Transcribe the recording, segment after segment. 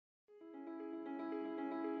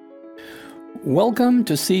Welcome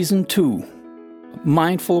to Season 2,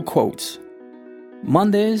 Mindful Quotes,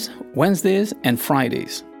 Mondays, Wednesdays, and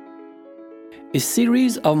Fridays. A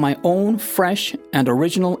series of my own fresh and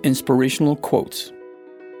original inspirational quotes.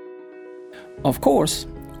 Of course,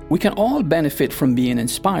 we can all benefit from being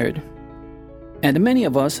inspired, and many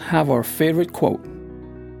of us have our favorite quote.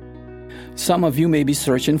 Some of you may be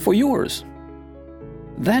searching for yours.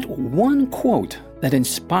 That one quote that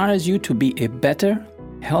inspires you to be a better,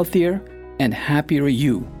 healthier, and happier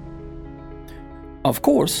you. Of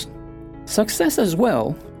course, success as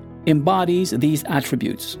well embodies these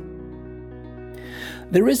attributes.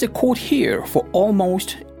 There is a quote here for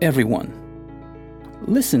almost everyone.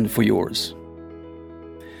 Listen for yours.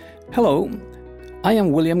 Hello, I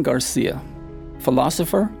am William Garcia,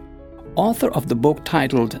 philosopher, author of the book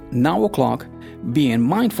titled Now O'Clock, Being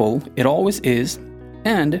Mindful It Always Is,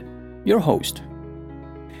 and your host.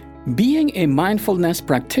 Being a mindfulness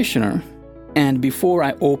practitioner, and before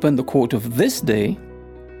I open the quote of this day,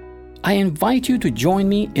 I invite you to join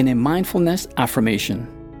me in a mindfulness affirmation.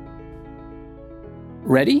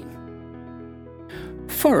 Ready?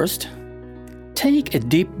 First, take a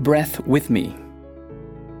deep breath with me.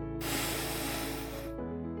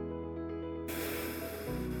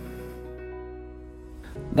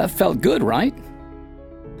 That felt good, right?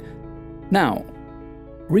 Now,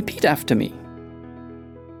 repeat after me.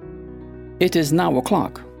 It is now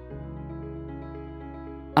o'clock.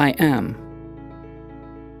 I am.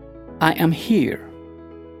 I am here.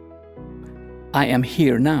 I am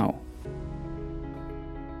here now.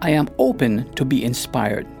 I am open to be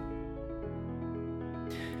inspired.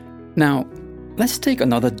 Now, let's take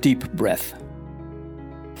another deep breath.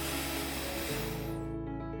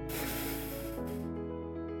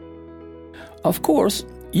 Of course,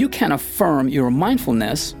 you can affirm your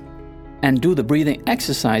mindfulness and do the breathing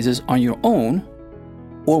exercises on your own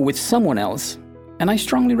or with someone else, and I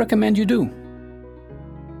strongly recommend you do.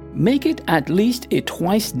 Make it at least a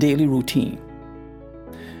twice daily routine.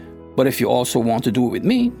 But if you also want to do it with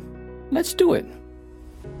me, let's do it.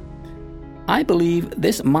 I believe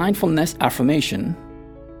this mindfulness affirmation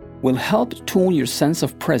will help tune your sense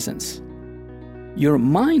of presence, your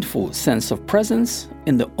mindful sense of presence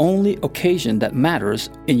in the only occasion that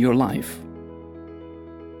matters in your life.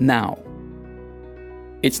 Now.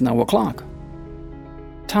 It's now o'clock.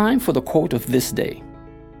 Time for the quote of this day.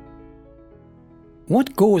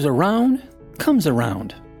 What goes around comes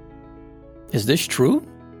around. Is this true?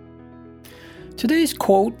 Today's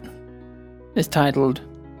quote is titled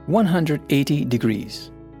 180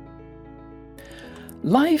 Degrees.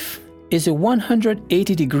 Life is a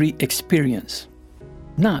 180-degree experience,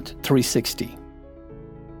 not 360.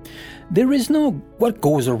 There is no what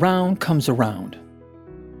goes around comes around.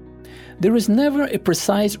 There is never a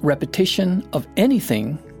precise repetition of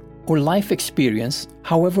anything or life experience,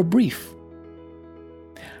 however brief.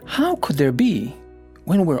 How could there be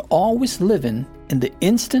when we're always living in the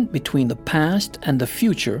instant between the past and the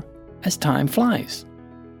future as time flies?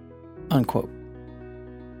 Unquote.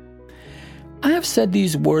 I have said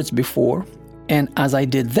these words before, and as I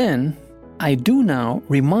did then, I do now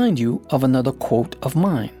remind you of another quote of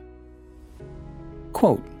mine.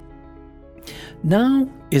 Quote, now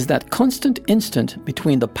is that constant instant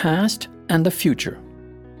between the past and the future.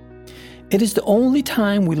 It is the only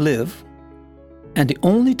time we live and the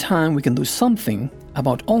only time we can do something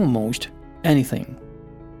about almost anything.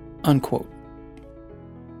 Unquote.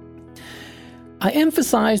 I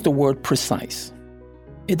emphasize the word precise.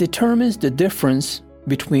 It determines the difference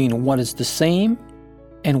between what is the same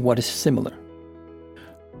and what is similar.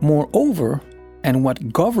 Moreover, and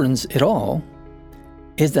what governs it all,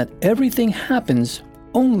 is that everything happens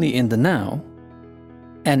only in the now,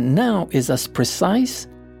 and now is as precise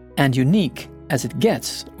and unique as it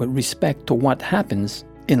gets with respect to what happens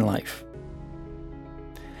in life.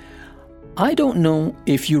 I don't know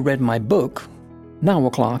if you read my book, Now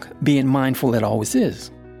O'Clock, Being Mindful It Always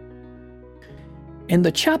Is. In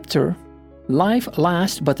the chapter, Life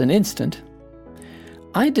Lasts But an Instant,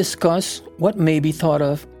 I discuss what may be thought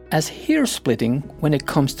of as hair-splitting when it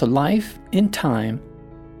comes to life in time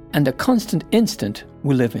and the constant instant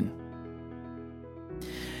we live in.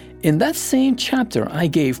 In that same chapter, I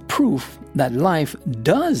gave proof that life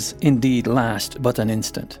does indeed last but an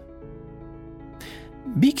instant.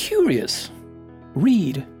 Be curious,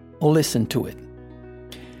 read or listen to it.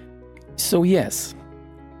 So yes,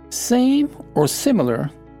 same or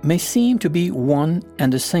similar may seem to be one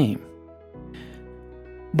and the same.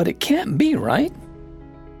 But it can't be, right?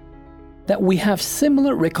 That we have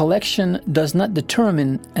similar recollection does not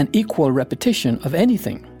determine an equal repetition of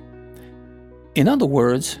anything. In other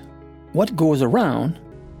words, what goes around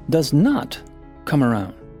does not come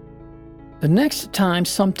around. The next time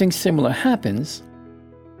something similar happens,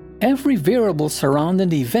 every variable surrounding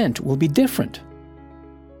the event will be different.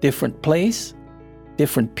 Different place,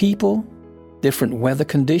 different people, different weather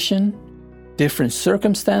condition, different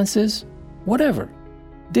circumstances, whatever.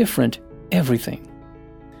 Different everything.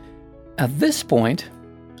 At this point,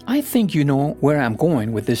 I think you know where I'm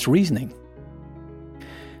going with this reasoning.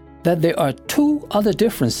 That there are two other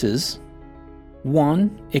differences,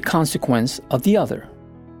 one a consequence of the other.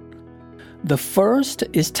 The first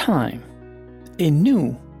is time, a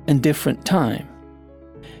new and different time,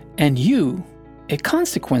 and you, a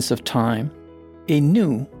consequence of time, a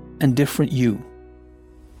new and different you.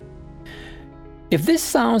 If this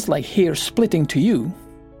sounds like hair splitting to you,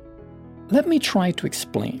 let me try to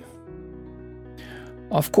explain.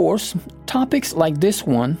 Of course, topics like this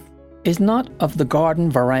one is not of the garden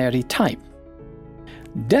variety type.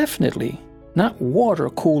 Definitely not water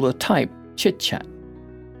cooler type chit-chat.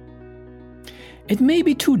 It may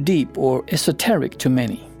be too deep or esoteric to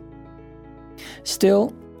many.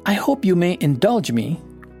 Still, I hope you may indulge me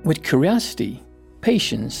with curiosity,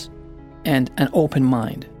 patience, and an open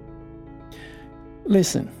mind.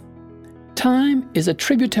 Listen, time is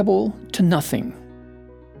attributable to nothing,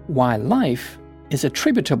 while life is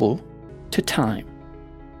attributable to time.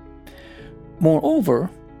 Moreover,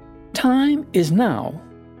 time is now,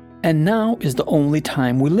 and now is the only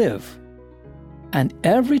time we live. And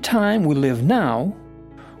every time we live now,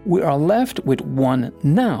 we are left with one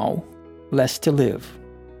now less to live.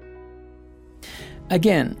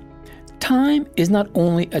 Again, time is not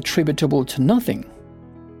only attributable to nothing,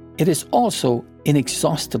 it is also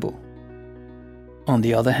inexhaustible. On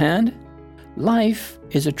the other hand, life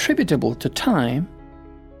is attributable to time,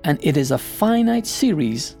 and it is a finite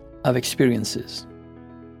series of experiences.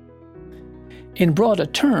 In broader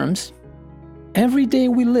terms, every day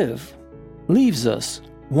we live leaves us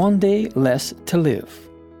one day less to live.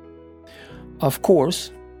 Of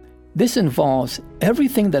course, this involves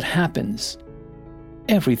everything that happens,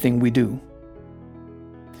 everything we do.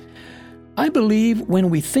 I believe when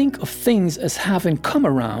we think of things as having come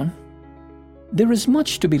around, there is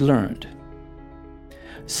much to be learned.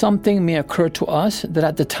 Something may occur to us that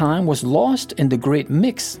at the time was lost in the great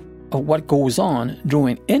mix of what goes on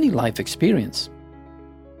during any life experience.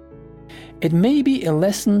 It may be a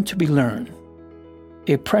lesson to be learned,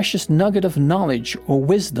 a precious nugget of knowledge or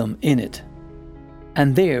wisdom in it,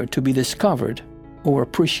 and there to be discovered or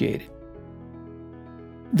appreciated.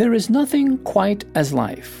 There is nothing quite as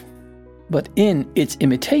life, but in its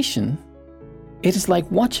imitation, it is like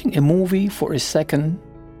watching a movie for a second,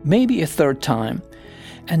 maybe a third time,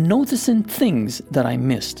 and noticing things that I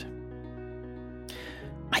missed.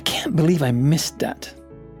 I can't believe I missed that,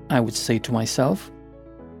 I would say to myself.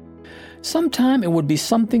 Sometime it would be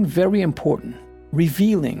something very important,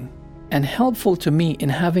 revealing, and helpful to me in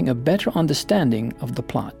having a better understanding of the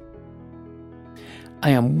plot.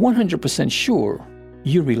 I am 100% sure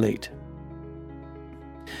you relate.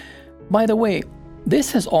 By the way,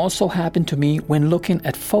 this has also happened to me when looking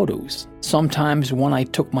at photos, sometimes one I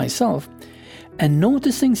took myself, and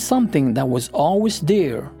noticing something that was always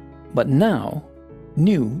there, but now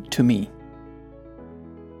new to me.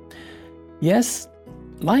 Yes,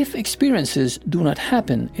 life experiences do not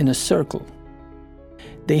happen in a circle.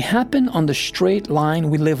 They happen on the straight line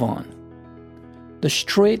we live on. The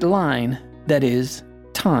straight line that is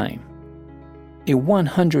time. A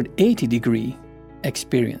 180-degree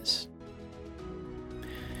experience.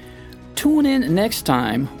 Tune in next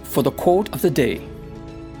time for the quote of the day.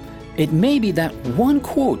 It may be that one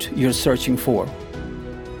quote you're searching for.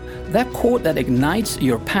 That quote that ignites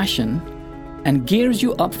your passion and gears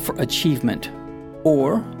you up for achievement.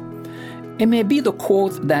 Or it may be the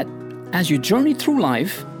quote that, as you journey through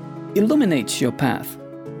life, illuminates your path,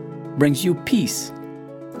 brings you peace,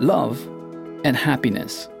 love, and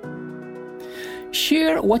happiness.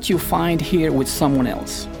 Share what you find here with someone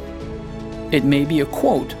else. It may be a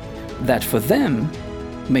quote that for them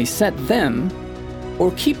may set them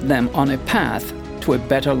or keep them on a path to a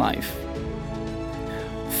better life.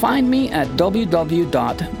 Find me at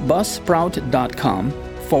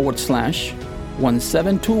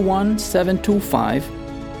www.buzzsprout.com/1721725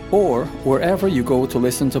 or wherever you go to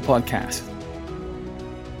listen to podcasts.